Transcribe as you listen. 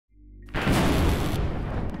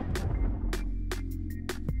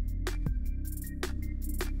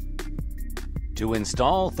To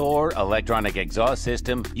install Thor electronic exhaust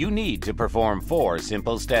system, you need to perform 4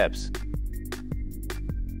 simple steps.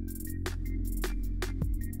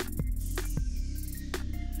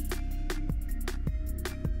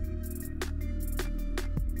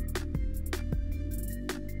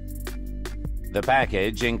 The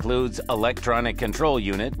package includes electronic control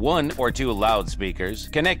unit, 1 or 2 loudspeakers,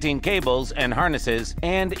 connecting cables and harnesses,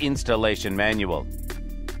 and installation manual.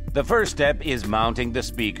 The first step is mounting the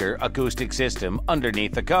speaker acoustic system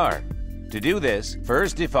underneath the car. To do this,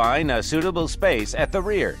 first define a suitable space at the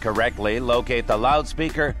rear, correctly locate the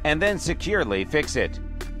loudspeaker, and then securely fix it.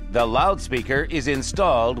 The loudspeaker is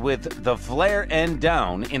installed with the flare end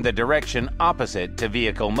down in the direction opposite to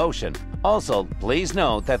vehicle motion. Also, please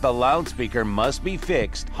note that the loudspeaker must be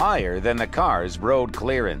fixed higher than the car's road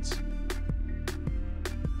clearance.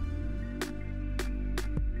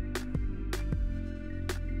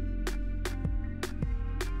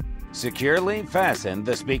 Securely fasten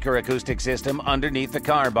the speaker acoustic system underneath the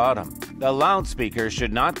car bottom. The loudspeaker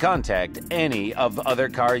should not contact any of the other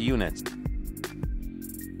car units.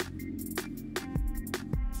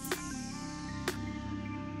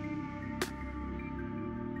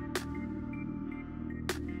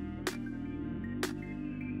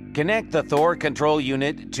 Connect the Thor control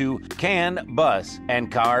unit to CAN bus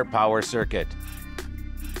and car power circuit.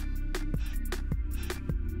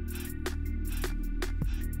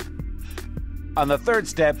 On the third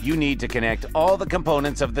step, you need to connect all the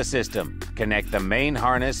components of the system. Connect the main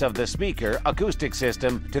harness of the speaker acoustic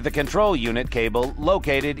system to the control unit cable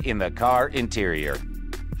located in the car interior.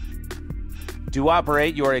 To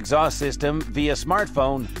operate your exhaust system via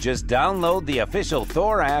smartphone, just download the official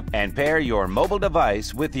Thor app and pair your mobile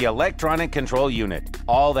device with the electronic control unit.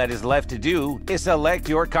 All that is left to do is select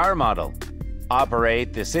your car model.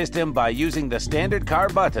 Operate the system by using the standard car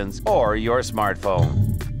buttons or your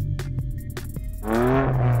smartphone.